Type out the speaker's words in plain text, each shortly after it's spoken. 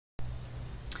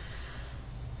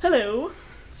Hello.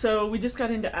 So we just got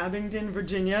into Abingdon,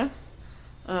 Virginia.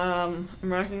 I'm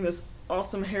rocking this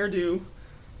awesome hairdo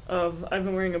of I've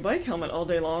been wearing a bike helmet all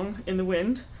day long in the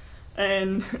wind.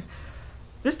 And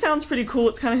this town's pretty cool.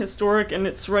 It's kind of historic and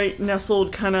it's right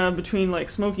nestled kind of between like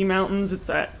Smoky Mountains. It's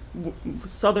that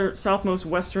southmost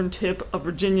western tip of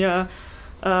Virginia.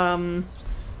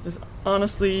 There's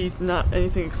honestly not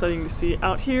anything exciting to see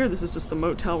out here. This is just the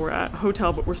motel we're at,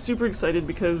 hotel, but we're super excited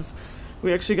because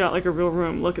we actually got like a real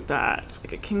room. Look at that. It's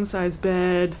like a king-size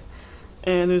bed,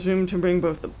 and there's room to bring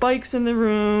both the bikes in the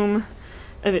room,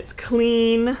 and it's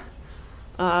clean.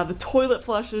 The toilet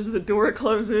flushes, the door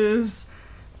closes.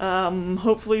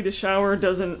 Hopefully the shower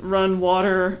doesn't run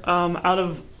water out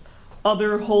of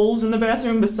other holes in the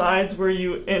bathroom besides where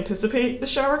you anticipate the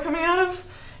shower coming out of.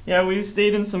 Yeah, we've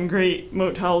stayed in some great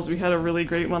motels. We had a really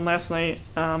great one last night.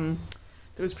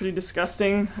 It was pretty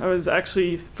disgusting. I was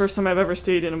actually, first time I've ever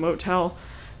stayed in a motel,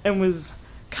 and was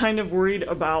kind of worried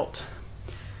about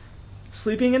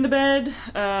sleeping in the bed.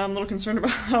 I'm a little concerned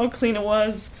about how clean it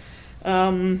was.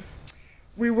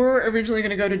 We were originally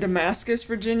going to go to Damascus,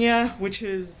 Virginia, which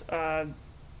is a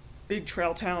big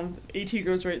trail town. AT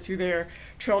goes right through there.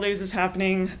 Trail Days is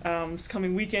happening this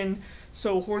coming weekend,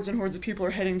 so hordes and hordes of people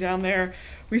are heading down there.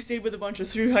 We stayed with a bunch of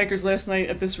thru hikers last night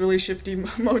at this really shifty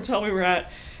motel we were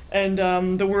at, and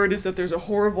the word is that there's a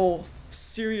horrible,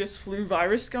 serious flu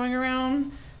virus going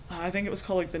around. I think it was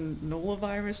called like the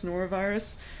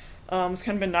norovirus. It's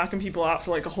kind of been knocking people out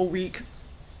for like a whole week.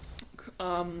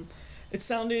 It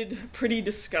sounded pretty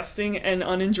disgusting and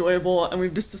unenjoyable, and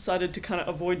we've just decided to kind of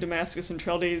avoid Damascus and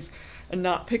Trail Days and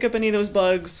not pick up any of those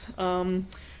bugs.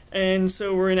 And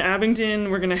so we're in Abingdon.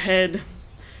 We're going to head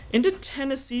into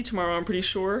Tennessee tomorrow, I'm pretty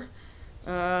sure.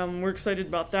 We're excited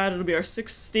about that. It'll be our 6th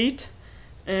state,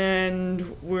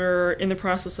 and we're in the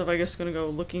process of, I guess, going to go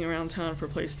looking around town for a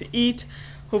place to eat.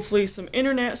 Hopefully some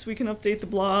internet so we can update the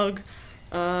blog,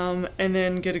 and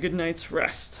then get a good night's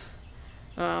rest.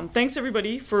 Thanks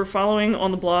everybody for following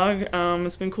on the blog.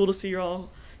 It's been cool to see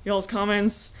y'all's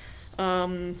comments,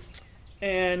 and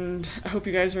I hope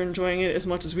you guys are enjoying it as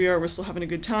much as we are. We're still having a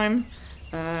good time.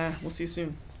 We'll see you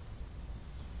soon.